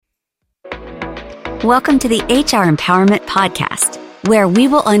Welcome to the HR Empowerment Podcast, where we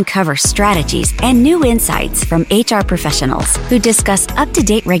will uncover strategies and new insights from HR professionals who discuss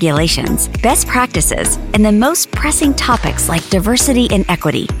up-to-date regulations, best practices, and the most pressing topics like diversity and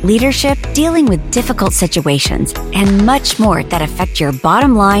equity, leadership, dealing with difficult situations, and much more that affect your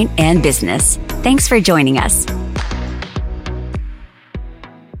bottom line and business. Thanks for joining us.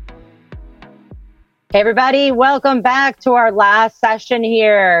 Hey everybody, welcome back to our last session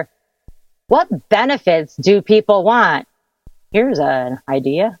here. What benefits do people want? Here's an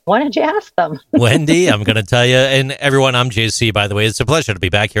idea. Why don't you ask them? Wendy, I'm going to tell you, and everyone, I'm JC, by the way. It's a pleasure to be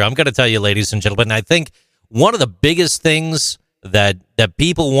back here. I'm going to tell you, ladies and gentlemen, I think one of the biggest things that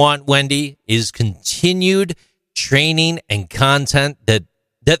people want, Wendy, is continued training and content that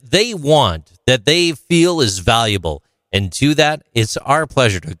they want, that they feel is valuable. And to that, it's our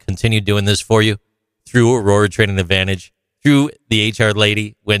pleasure to continue doing this for you through Aurora Training Advantage, through the HR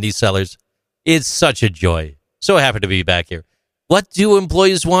lady, Wendy Sellers. It's such a joy. So happy to be back here. What do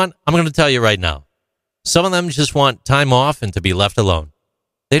employees want? I'm going to tell you right now. Some of them just want time off and to be left alone.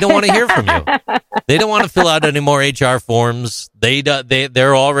 They don't want to hear from you. They don't want to fill out any more HR forms.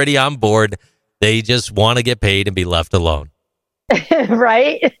 They're already on board. They just want to get paid and be left alone.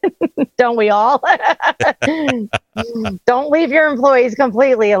 Right? Don't we all? Don't leave your employees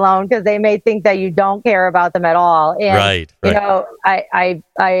completely alone because they may think that you don't care about them at all. And, right. You know, I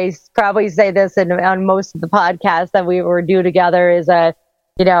probably say this on most of the podcasts that we were do together is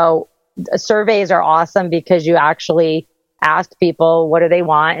surveys are awesome because you actually ask people what do they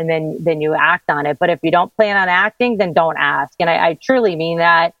want and then you act on it. But if you don't plan on acting, then don't ask. And I truly mean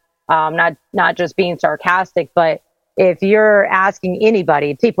that, not just being sarcastic, but if you're asking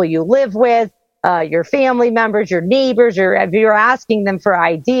anybody, people you live with, your family members, your neighbors, if you're asking them for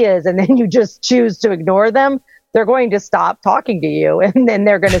ideas and then you just choose to ignore them, they're going to stop talking to you. And then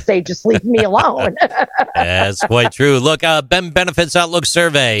they're going to say, just leave me alone. That's quite true. Look, Ben Benefits Outlook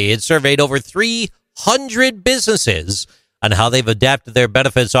survey. It surveyed over 300 businesses on how they've adapted their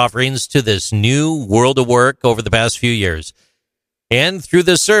benefits offerings to this new world of work over the past few years. And through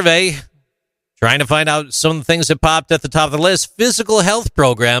this survey, trying to find out some of the things that popped at the top of the list. Physical health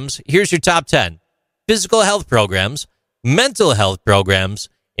programs. Here's your top 10. Physical health programs, mental health programs,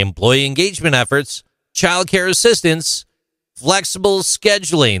 employee engagement efforts, childcare assistance, flexible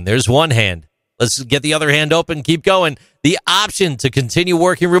scheduling. There's one hand. Let's get the other hand open. Keep going. The option to continue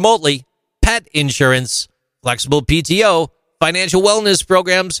working remotely, pet insurance, flexible PTO, financial wellness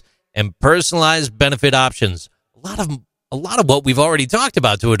programs, and personalized benefit options. A lot of what we've already talked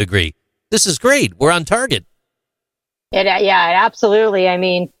about to a degree. This is great. We're on target. Yeah, absolutely. I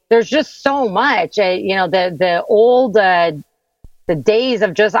mean, there's just so much. The old the days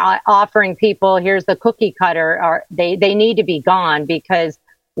of just offering people here's the cookie cutter they need to be gone because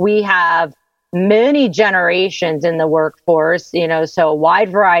we have many generations in the workforce. So a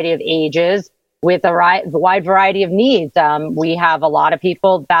wide variety of ages with a wide variety of needs. We have a lot of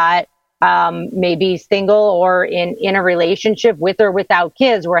people that may be single or in a relationship with or without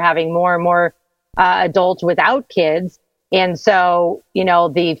kids. We're having more and more adults without kids. And so,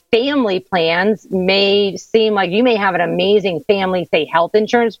 the family plans may seem like you may have an amazing family, say, health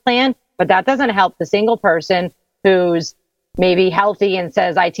insurance plan, but that doesn't help the single person who's maybe healthy and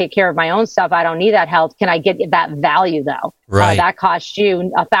says, I take care of my own stuff. I don't need that health. Can I get that value though? Right. That costs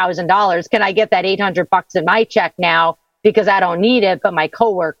you $1,000. Can I get that $800 in my check now? Because I don't need it, but my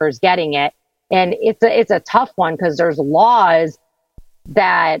coworker's getting it. And it's a tough one because there's laws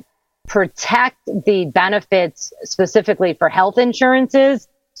that protect the benefits specifically for health insurances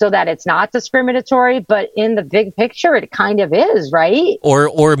so that it's not discriminatory. But in the big picture, it kind of is, right?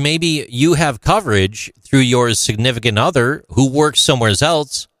 Or maybe you have coverage through your significant other who works somewhere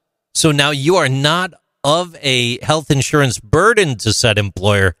else. So now you are not of a health insurance burden to said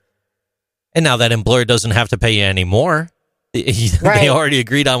employer. And now that employer doesn't have to pay you anymore. Right. They already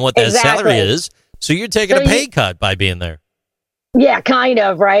agreed on what that salary is. So you're taking a pay cut by being there. Yeah, kind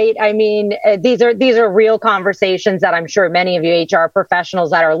of, right? I mean, these are real conversations that I'm sure many of you HR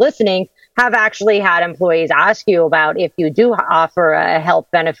professionals that are listening have actually had employees ask you about if you do offer a health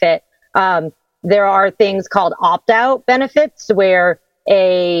benefit. There are things called opt-out benefits where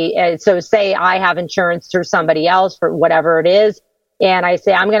so say I have insurance through somebody else for whatever it is. And I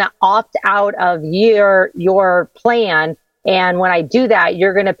say, I'm going to opt out of your plan. And when I do that,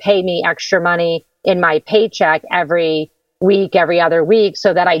 you're going to pay me extra money in my paycheck every week, every other week,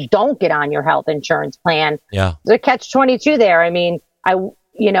 so that I don't get on your health insurance plan. Yeah. There's a catch-22 there. I mean,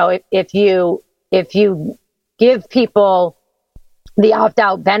 if you give people the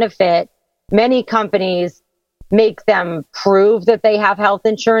opt-out benefit, many companies make them prove that they have health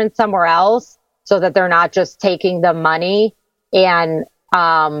insurance somewhere else. so that they're not just taking the money and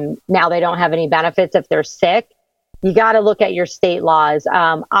now they don't have any benefits if they're sick. You got to look at your state laws.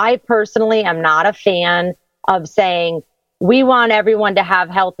 I personally am not a fan of saying, we want everyone to have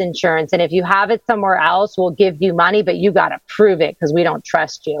health insurance, and if you have it somewhere else, we'll give you money, but you got to prove it because we don't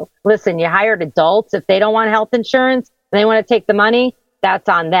trust you. Listen, you hired adults. If they don't want health insurance and they want to take the money, that's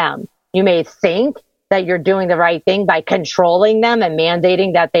on them. You may think that you're doing the right thing by controlling them and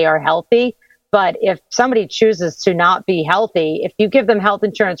mandating that they are healthy. But if somebody chooses to not be healthy, if you give them health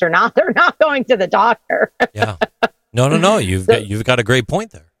insurance or not, they're not going to the doctor. Yeah. No. You've got a great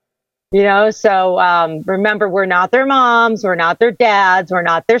point there. So remember, we're not their moms, we're not their dads, we're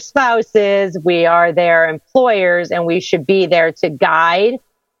not their spouses. We are their employers, and we should be there to guide,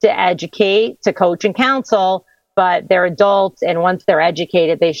 to educate, to coach and counsel. But they're adults, and once they're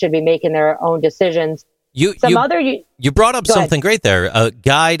educated, they should be making their own decisions. You brought up something great there.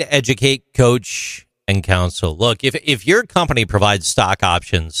 Guide, educate, coach, and counsel. Look, if your company provides stock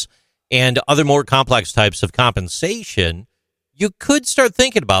options and other more complex types of compensation, you could start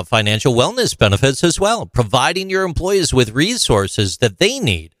thinking about financial wellness benefits as well, providing your employees with resources that they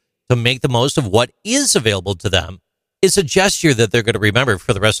need to make the most of what is available to them. Is a gesture that they're going to remember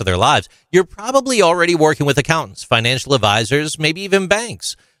for the rest of their lives. You're probably already working with accountants, financial advisors, maybe even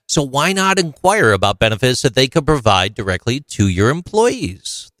banks. So why not inquire about benefits that they could provide directly to your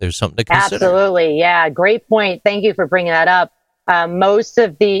employees? There's something to consider. Absolutely. Yeah. Great point. Thank you for bringing that up. Most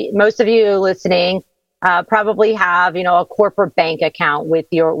of you listening probably have, a corporate bank account with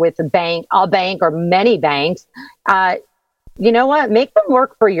a bank or many banks. You know what? Make them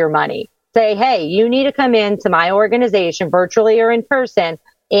work for your money. Say, hey, you need to come into my organization virtually or in person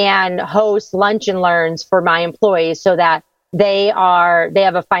and host lunch and learns for my employees so that they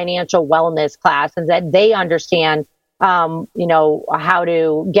have a financial wellness class and that they understand, how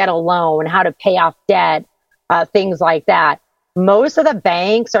to get a loan, how to pay off debt, things like that. Most of the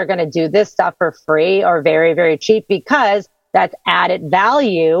banks are going to do this stuff for free or very, very cheap because that's added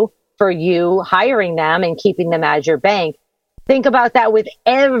value for you hiring them and keeping them as your bank. Think about that with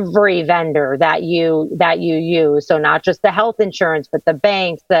every vendor that you use. So not just the health insurance, but the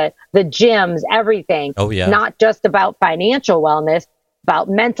banks, the gyms, everything. Oh, yeah. Not just about financial wellness, about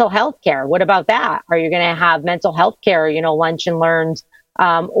mental health care. What about that? Are you going to have mental health care, lunch and learns,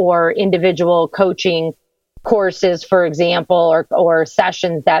 or individual coaching courses, for example, or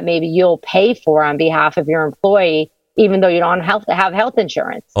sessions that maybe you'll pay for on behalf of your employee, even though you don't have health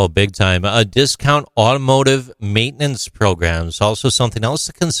insurance? Oh, big time. Discount automotive maintenance programs, also something else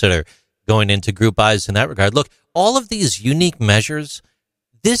to consider going into group buys in that regard. Look, all of these unique measures,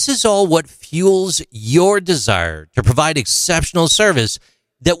 this is all what fuels your desire to provide exceptional service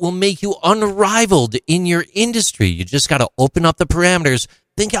that will make you unrivaled in your industry. You just got to open up the parameters,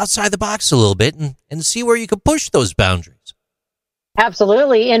 think outside the box a little bit, and see where you can push those boundaries.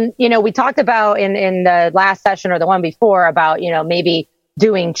 Absolutely. And, we talked about in the last session or the one before about, maybe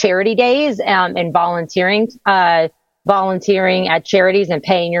doing charity days and volunteering at charities and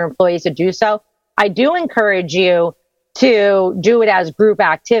paying your employees to do so. I do encourage you to do it as group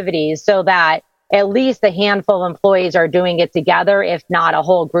activities so that at least a handful of employees are doing it together, if not a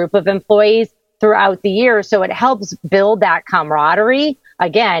whole group of employees throughout the year. So it helps build that camaraderie.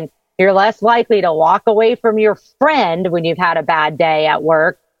 Again, you're less likely to walk away from your friend when you've had a bad day at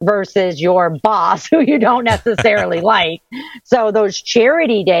work versus your boss who you don't necessarily like. So those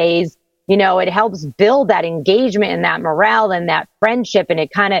charity days, it helps build that engagement and that morale and that friendship. And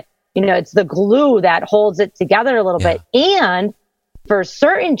it kind of, it's the glue that holds it together a little bit. And for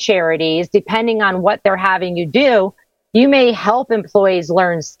certain charities, depending on what they're having you do, you may help employees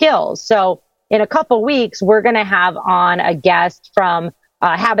learn skills. So in a couple weeks, we're going to have on a guest from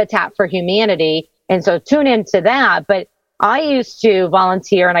Habitat for Humanity. And so tune into that. But I used to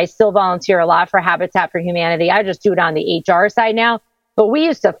volunteer, and I still volunteer a lot for Habitat for Humanity. I just do it on the HR side now. But we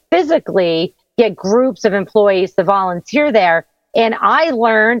used to physically get groups of employees to volunteer there. And I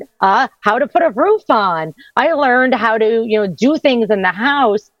learned how to put a roof on. I learned how to, do things in the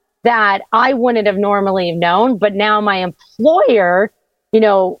house that I wouldn't have normally known. But now my employer,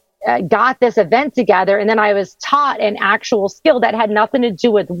 got this event together, and then I was taught an actual skill that had nothing to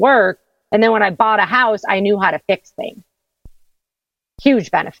do with work. And then when I bought a house, I knew how to fix things.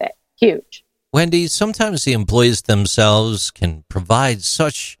 Huge benefit. Huge. Wendy, sometimes the employees themselves can provide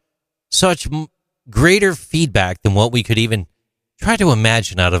such greater feedback than what we could even try to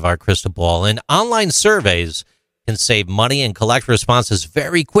imagine out of our crystal ball. And online surveys can save money and collect responses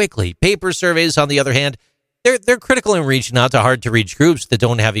very quickly. Paper surveys, on the other hand, They're critical in reaching out to hard-to-reach groups that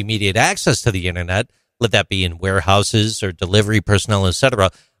don't have immediate access to the internet, let that be in warehouses or delivery personnel,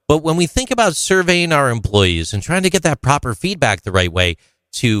 etc. But when we think about surveying our employees and trying to get that proper feedback the right way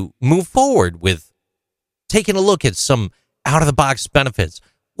to move forward with taking a look at some out-of-the-box benefits,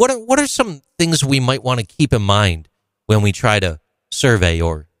 what are some things we might want to keep in mind when we try to survey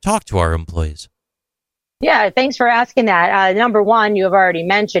or talk to our employees? Yeah, thanks for asking that. Number one, you have already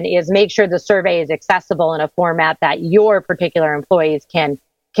mentioned, is make sure the survey is accessible in a format that your particular employees can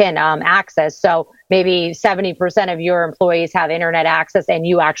access. So maybe 70% of your employees have internet access and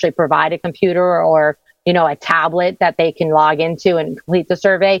you actually provide a computer or, a tablet that they can log into and complete the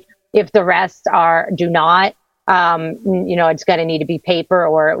survey. If the rest do not, it's going to need to be paper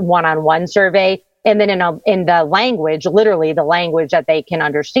or one-on-one survey. And then in the language, literally the language that they can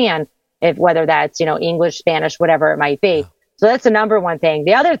understand, whether that's, English, Spanish, whatever it might be. So that's the number one thing.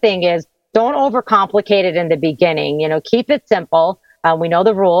 The other thing is don't overcomplicate it in the beginning. Keep it simple. We know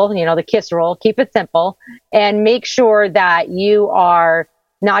the rule, the KISS rule, keep it simple and make sure that you are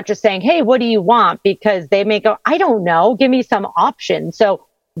not just saying, hey, what do you want? Because they may go, I don't know, give me some options. So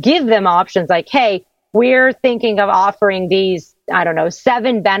give them options like, hey, we're thinking of offering these,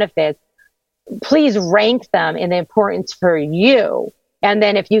 7 benefits. Please rank them in the importance for you. And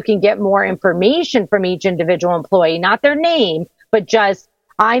then if you can get more information from each individual employee, not their name, but just,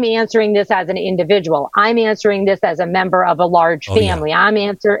 I'm answering this as an individual. I'm answering this as a member of a large family. Yeah. I'm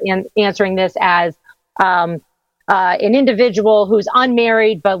answering this as an individual who's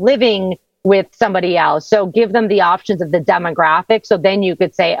unmarried but living with somebody else. So give them the options of the demographic. So then you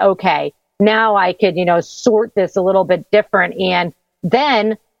could say, okay, now I could, sort this a little bit different. And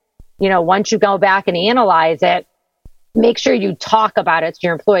then, once you go back and analyze it, make sure you talk about it to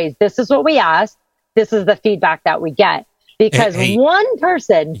your employees. This is what we asked. This is the feedback that we get. Because one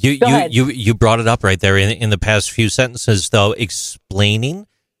person... You brought it up right there in the past few sentences, though, explaining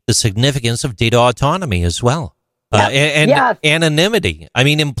the significance of data autonomy as well. And anonymity. I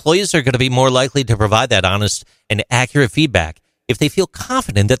mean, employees are going to be more likely to provide that honest and accurate feedback if they feel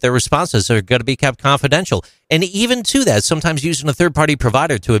confident that their responses are going to be kept confidential. And even to that, sometimes using a third-party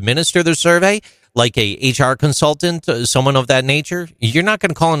provider to administer the survey, like a HR consultant, someone of that nature, you're not going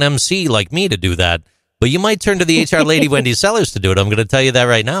to call an MC like me to do that, but you might turn to the HR lady, Wendy Sellers, to do it. I'm going to tell you that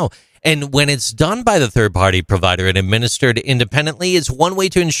right now. And when it's done by the third-party provider and administered independently, it's one way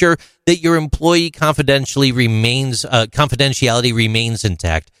to ensure that your employee confidentiality remains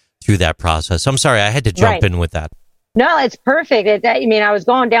intact through that process. I'm sorry, I had to jump in with that. No, it's perfect. I was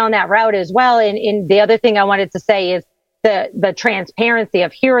going down that route as well. And the other thing I wanted to say is the transparency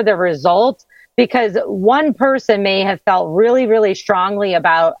of here are the results, because one person may have felt really, really strongly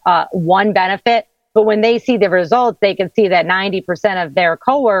about one benefit, but when they see the results, they can see that 90% of their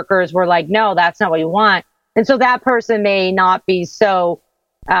coworkers were like, no, that's not what you want. And so that person may not be so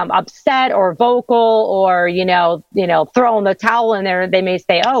upset or vocal or, throwing the towel in there. They may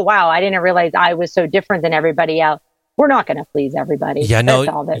say, oh, wow, I didn't realize I was so different than everybody else. We're not going to please everybody. Yeah, no,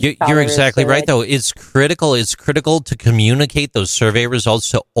 you're exactly right, though. It's critical. It's critical to communicate those survey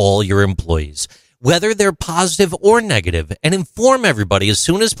results to all your employees, whether they're positive or negative, and inform everybody as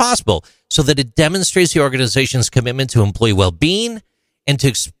soon as possible so that it demonstrates the organization's commitment to employee well-being and to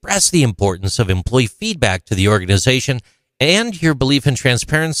express the importance of employee feedback to the organization and your belief in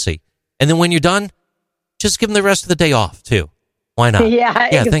transparency. And then when you're done, just give them the rest of the day off, too. Why not? Yeah,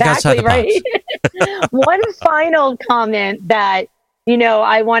 think outside the box. One final comment that,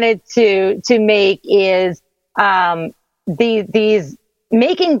 I wanted to make is these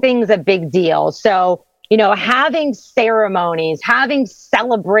making things a big deal. So, having ceremonies, having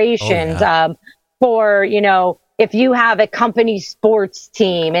celebrations for, if you have a company sports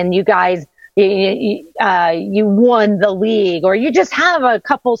team and you guys, you won the league, or you just have a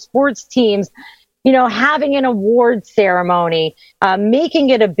couple sports teams, having an award ceremony, making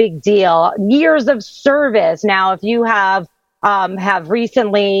it a big deal, years of service. Now, if you have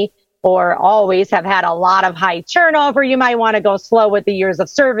recently or always have had a lot of high turnover, you might want to go slow with the years of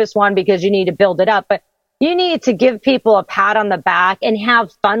service one because you need to build it up. But you need to give people a pat on the back and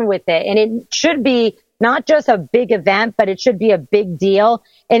have fun with it. And it should be not just a big event, but it should be a big deal.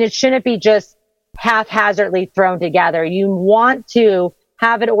 And it shouldn't be just haphazardly thrown together. You want to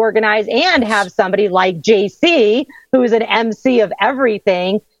have it organized and have somebody like JC, who's an MC of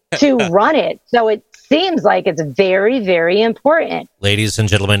everything, to run it. So it seems like it's very, very important. Ladies and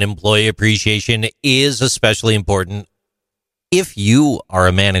gentlemen, employee appreciation is especially important if you are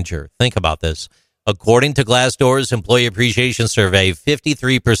a manager. Think about this. According to Glassdoor's employee appreciation survey,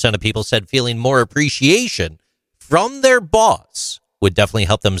 53% of people said feeling more appreciation from their boss would definitely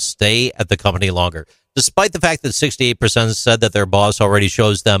help them stay at the company longer, despite the fact that 68% said that their boss already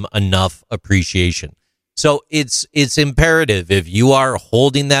shows them enough appreciation. So it's imperative, if you are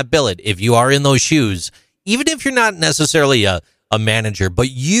holding that billet, if you are in those shoes, even if you're not necessarily a manager, but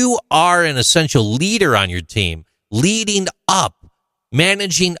you are an essential leader on your team, leading up,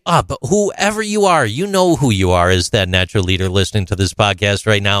 managing up, whoever you are, you know who you are as that natural leader listening to this podcast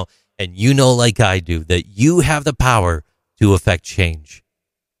right now. And you know, like I do, that you have the power to affect change.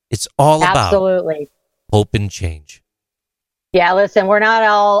 It's all about hope and change. Yeah, listen, we're not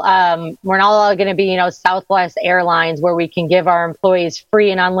all going to be, Southwest Airlines, where we can give our employees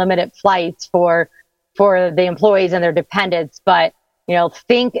free and unlimited flights for the employees and their dependents. But,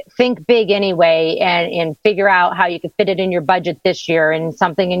 think big anyway, and figure out how you can fit it in your budget this year and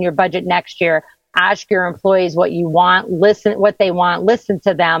something in your budget next year. Ask your employees what you want, what they want, listen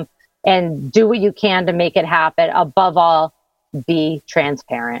to them, and do what you can to make it happen. Above all, be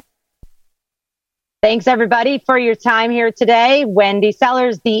transparent. Thanks, everybody, for your time here today. Wendy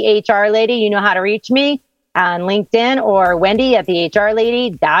Sellers, the HR Lady. You know how to reach me on LinkedIn or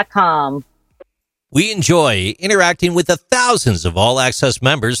wendy@thehrlady.com. We enjoy interacting with the thousands of All Access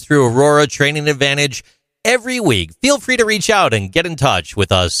members through Aurora Training Advantage every week. Feel free to reach out and get in touch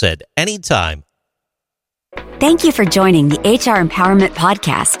with us at any time. Thank you for joining the HR Empowerment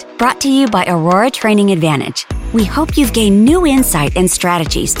Podcast, brought to you by Aurora Training Advantage. We hope you've gained new insight and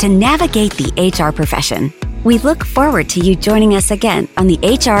strategies to navigate the HR profession. We look forward to you joining us again on the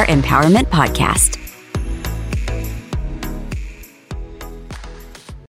HR Empowerment Podcast.